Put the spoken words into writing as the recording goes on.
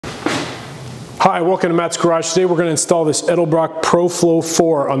Hi, welcome to Matt's Garage. Today we're going to install this Edelbrock Pro Flo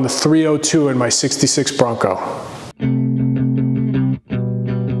 4 on the 302 in my 66 Bronco.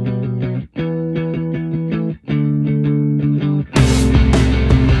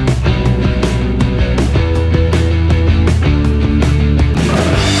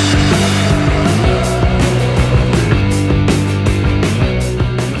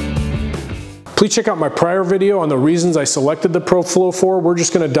 Please check out my prior video on the reasons I selected the Pro Flo 4. We're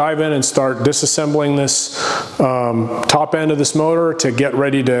just going to dive in and start disassembling this top end of this motor to get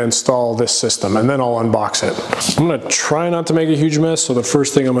ready to install this system, and then I'll unbox it. I'm going to try not to make a huge mess, so the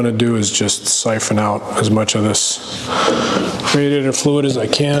first thing I'm going to do is just siphon out as much of this radiator fluid as I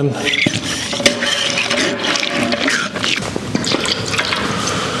can.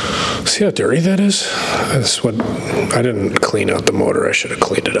 See how dirty that is? That's what, I didn't clean out the motor. I should have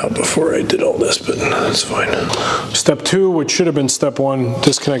cleaned it out before I did all this, but that's fine. Step 2, which should have been step 1,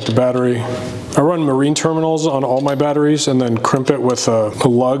 disconnect the battery. I run marine terminals on all my batteries and then crimp it with a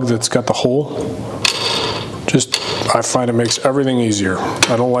lug that's got the hole. I find it makes everything easier.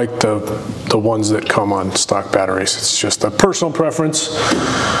 I don't like the ones that come on stock batteries. It's just a personal preference.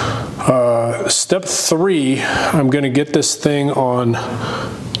 Step 3, I'm going to get this thing on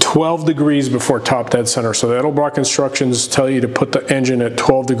 12 degrees before top dead center. So the Edelbrock instructions tell you to put the engine at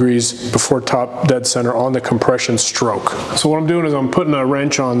 12 degrees before top dead center on the compression stroke. So what I'm doing is I'm putting a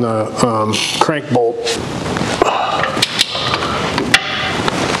wrench on the crank bolt.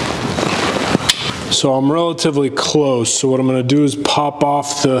 So I'm relatively close. So what I'm going to do is pop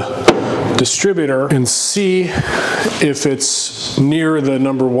off the distributor and see if it's near the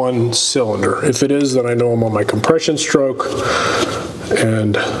number 1 cylinder. If it is, then I know I'm on my compression stroke.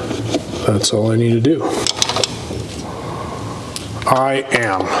 And that's all I need to do. I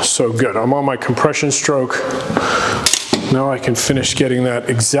am. So good. I'm on my compression stroke. Now I can finish getting that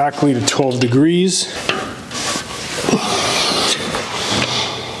exactly to 12 degrees.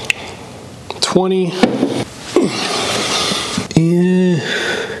 20.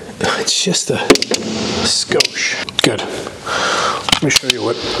 It's just a skosh. Good. Let me show you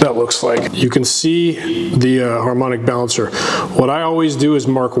what that looks like. You can see the harmonic balancer. What I always do is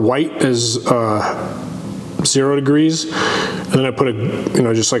mark white as 0 degrees, and then I put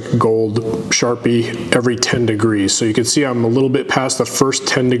just like a gold Sharpie every 10 degrees. So you can see I'm a little bit past the first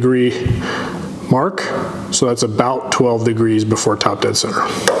 10 degree mark. So that's about 12 degrees before top dead center.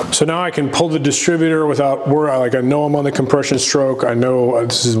 So now I can pull the distributor without worry. Like, I know I'm on the compression stroke. I know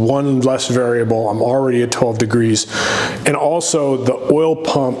this is one less variable. I'm already at 12 degrees. And also the oil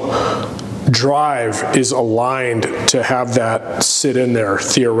pump drive is aligned to have that sit in there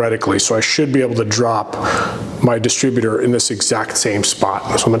theoretically. So I should be able to drop my distributor in this exact same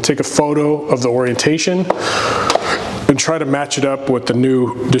spot. So I'm going to take a photo of the orientation and try to match it up with the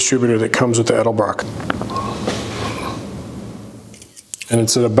new distributor that comes with the Edelbrock. And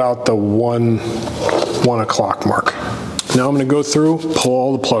it's at about the 1 o'clock mark. Now I'm going to go through, pull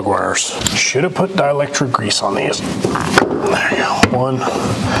all the plug wires. Should have put dielectric grease on these. There you go. 1,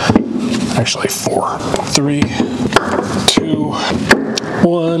 actually 4, 3, 2,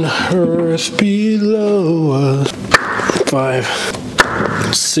 1. Earth below us.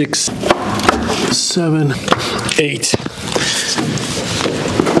 5, 6, 7, 8.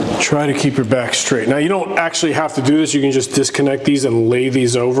 Try to keep your back straight. Now you don't actually have to do this. You can just disconnect these and lay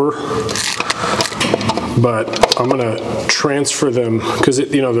these over. But I'm gonna transfer them because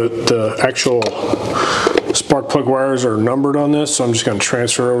the actual spark plug wires are numbered on this. So I'm just gonna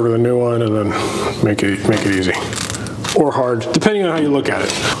transfer over to the new one and then make it easy. Or hard, depending on how you look at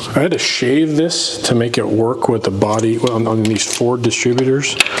it. I had to shave this to make it work with the body on these 4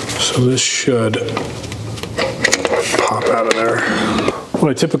 distributors. So this should pop out of there. What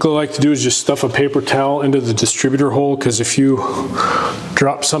I typically like to do is just stuff a paper towel into the distributor hole, because if you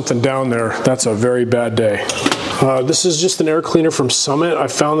drop something down there, that's a very bad day. This is just an air cleaner from Summit. I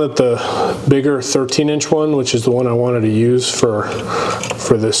found that the bigger 13-inch one, which is the one I wanted to use for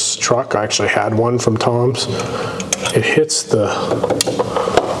this truck, I actually had one from Tom's. It hits the,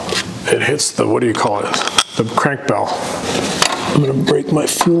 what do you call it? The crank bell. I'm gonna break my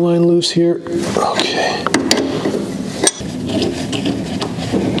fuel line loose here. Okay.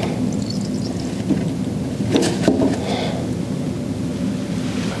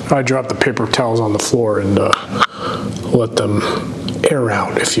 I dropped the paper towels on the floor and let them air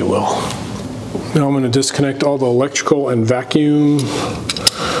out, if you will. Now I'm going to disconnect all the electrical and vacuum,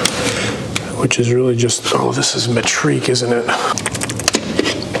 which is really just, oh, this is Metrique, isn't it?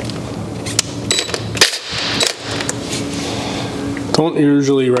 Don't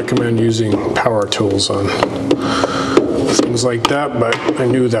usually recommend using power tools on things like that, but I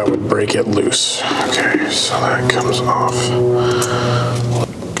knew that would break it loose. Okay, so that comes off.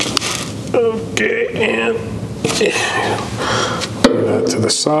 Okay, and put that to the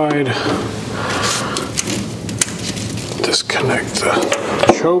side. Disconnect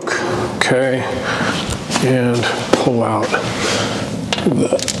the choke, okay, and pull out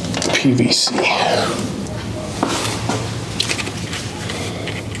the PVC.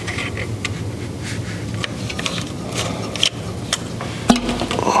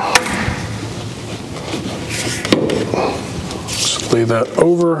 Lay that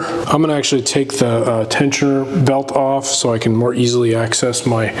over. I'm going to actually take the tensioner belt off so I can more easily access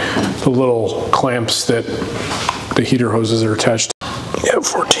the little clamps that the heater hoses are attached to. Yeah,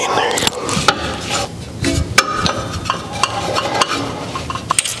 14, there you go.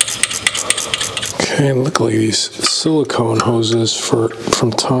 Okay, luckily these silicone hoses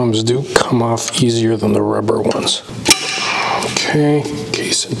from Tom's do come off easier than the rubber ones. Okay,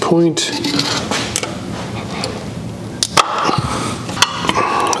 case in point.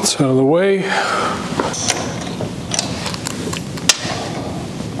 Out of the way. Okay.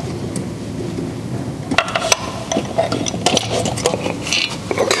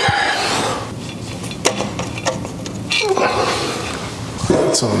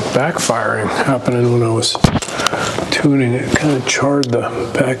 Some backfiring happening when I was tuning it. Kind of charred the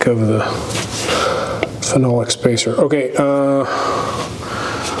back of the phenolic spacer. Okay,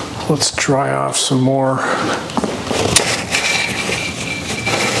 let's dry off some more.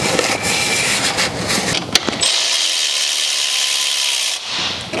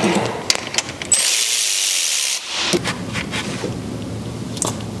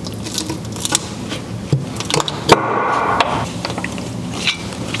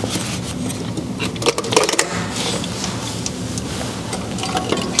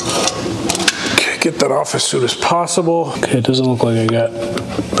 Get that off as soon as possible. Okay, it doesn't look like I got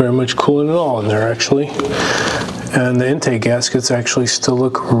very much coolant at all in there actually. And the intake gaskets actually still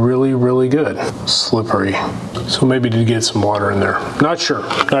look really, really good. Slippery. So maybe to get some water in there. Not sure,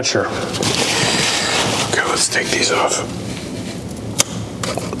 not sure. Okay, let's take these off.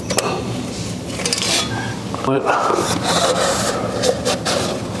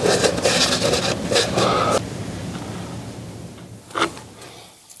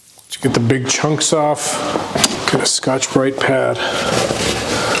 Get the big chunks off, get a Scotch-Brite pad.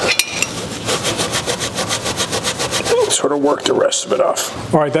 Sort of work the rest of it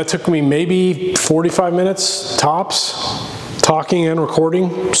off. All right, that took me maybe 45 minutes tops, talking and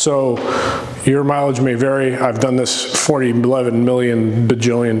recording. So your mileage may vary. I've done this 11 million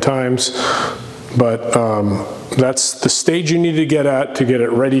bajillion times, but that's the stage you need to get at to get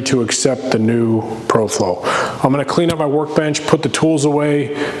it ready to accept the new Pro Flo. I'm gonna clean up my workbench, put the tools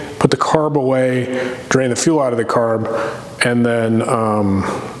away, put the carb away, drain the fuel out of the carb, and then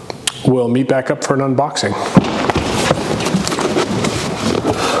we'll meet back up for an unboxing.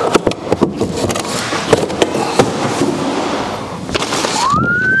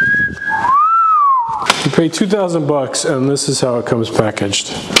 You pay 2,000 bucks and this is how it comes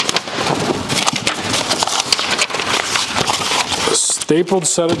packaged. Stapled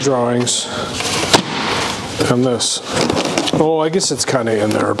set of drawings and this. Oh, I guess it's kind of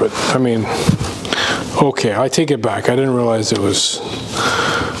in there, but I mean, okay, I take it back. I didn't realize it was,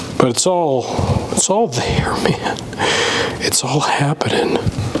 but it's all there, man. It's all happening.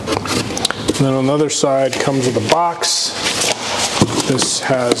 And then on the other side comes with a box. This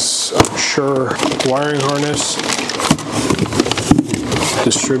has, I'm sure, wiring harness,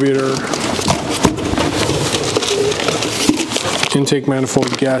 distributor, intake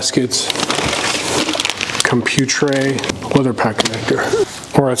manifold gaskets, compute tray, leather pack connector.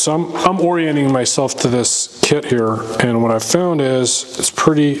 All right, so I'm orienting myself to this kit here, and what I found is it's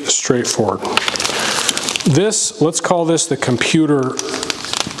pretty straightforward. This, let's call this the computer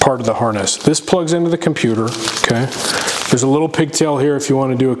part of the harness. This plugs into the computer, okay? There's a little pigtail here if you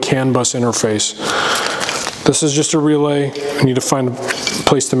want to do a CAN bus interface. This is just a relay. You need to find a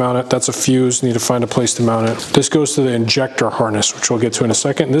place to mount it. That's a fuse. You need to find a place to mount it. This goes to the injector harness, which we'll get to in a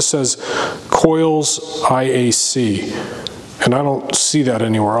second. This says coils IAC, and I don't see that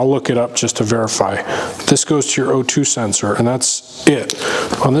anywhere. I'll look it up just to verify. This goes to your O2 sensor, and that's it.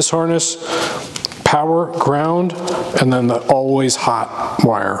 On this harness, power, ground, and then the always hot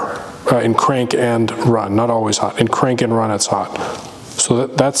wire in crank and run. Not always hot. In crank and run, it's hot. So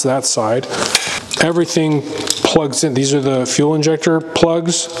that's that side. Everything plugs in. These are the fuel injector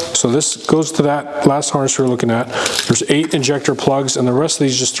plugs. So this goes to that last harness we were looking at. There's 8 injector plugs, and the rest of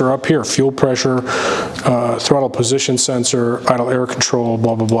these just are up here. Fuel pressure, throttle position sensor, idle air control,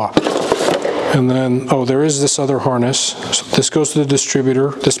 blah, blah, blah. And then, oh, there is this other harness. So this goes to the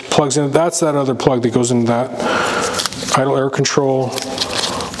distributor. This plugs in, that's that other plug that goes into that. Idle air control.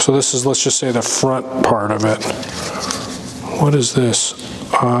 So this is, let's just say, the front part of it. What is this?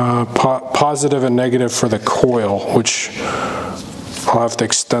 Positive and negative for the coil, which I'll have to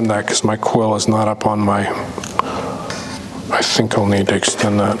extend that because my coil is not up on my, I think I'll need to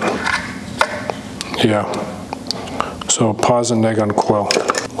extend that. Yeah. So pos and neg on coil.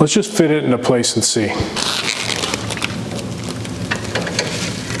 Let's just fit it into place and see.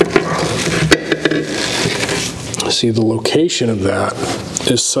 See, the location of that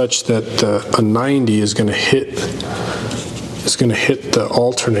is such that a 90 is going to hit the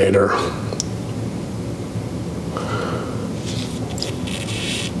alternator.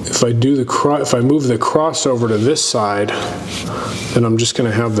 If I move the crossover to this side, then I'm just going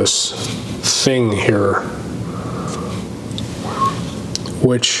to have this thing here,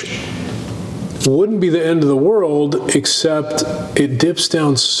 which wouldn't be the end of the world, except it dips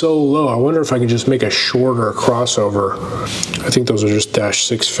down so low. I wonder if I can just make a shorter crossover. I think those are just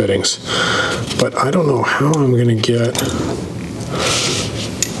 -6 fittings, but I don't know how I'm going to get,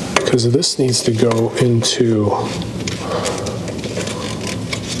 because this needs to go into,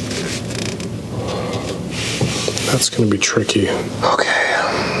 that's going to be tricky. Okay.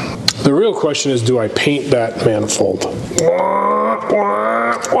 The real question is, do I paint that manifold?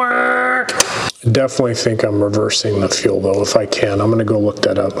 I definitely think I'm reversing the fuel though, if I can. I'm gonna go look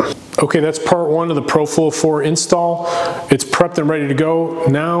that up. Okay, that's part 1 of the Pro Flo 4 install. It's prepped and ready to go.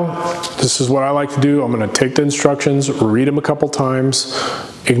 Now, this is what I like to do. I'm gonna take the instructions, read them a couple times,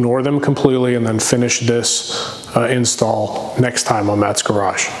 ignore them completely, and then finish this install next time on Matt's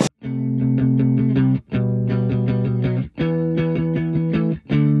Garage.